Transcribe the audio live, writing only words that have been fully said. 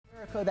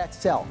America that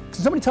sell?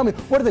 Can somebody tell me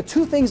what are the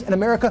two things in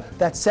America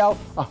that sell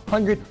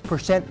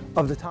 100%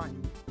 of the time?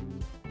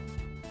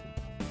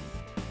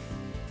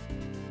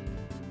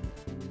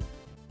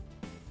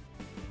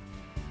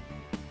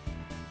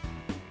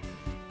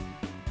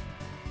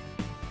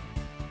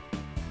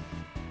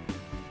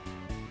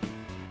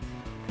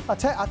 I'll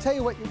tell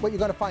you what you're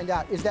going to find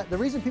out is that the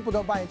reason people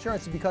don't buy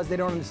insurance is because they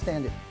don't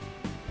understand it.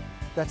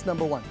 That's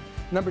number one.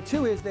 Number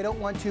two is they don't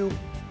want to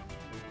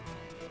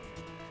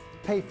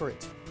pay for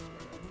it.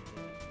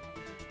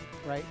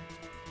 Right?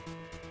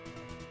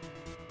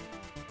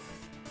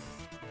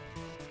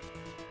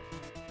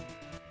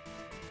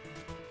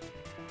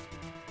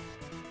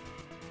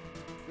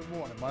 Good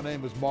morning. My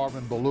name is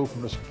Marvin Ballou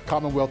from the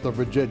Commonwealth of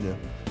Virginia.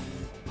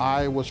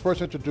 I was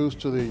first introduced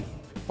to the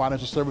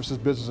financial services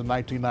business in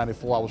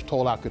 1994. I was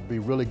told I could be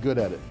really good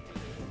at it.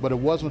 But it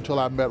wasn't until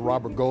I met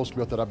Robert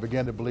Goldsmith that I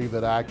began to believe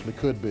that I actually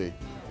could be.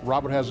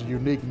 Robert has a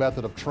unique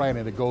method of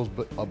training that goes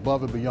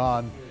above and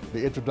beyond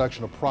the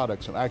introduction of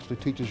products and actually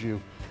teaches you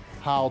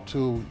how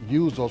to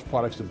use those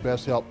products to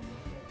best help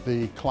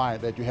the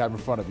client that you have in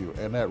front of you,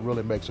 and that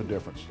really makes a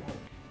difference.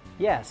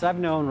 Yes, I've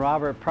known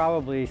Robert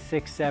probably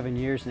 6-7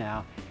 years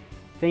now.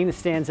 The thing that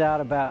stands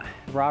out about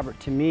Robert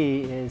to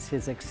me is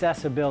his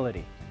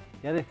accessibility.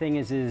 The other thing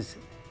is his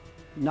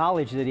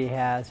knowledge that he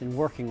has in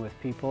working with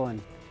people,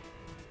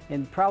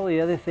 and probably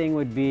the other thing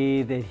would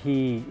be that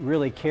he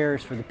really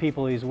cares for the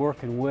people he's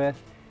working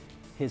with,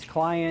 his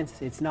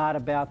clients. It's not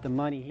about the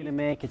money he's going to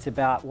make, it's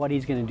about what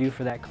he's going to do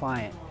for that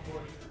client.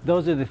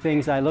 Those are the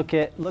things I look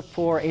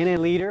for in a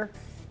leader,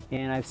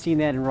 and I've seen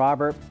that in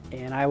Robert,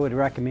 and I would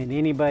recommend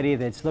anybody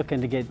that's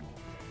looking to get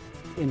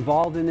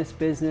involved in this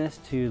business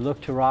to look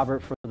to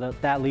Robert for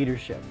that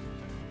leadership.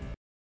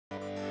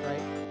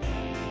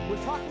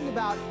 We're talking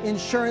about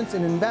insurance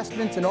and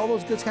investments and all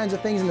those good kinds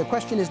of things, and the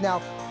question is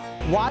now,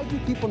 why do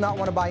people not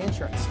want to buy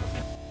insurance?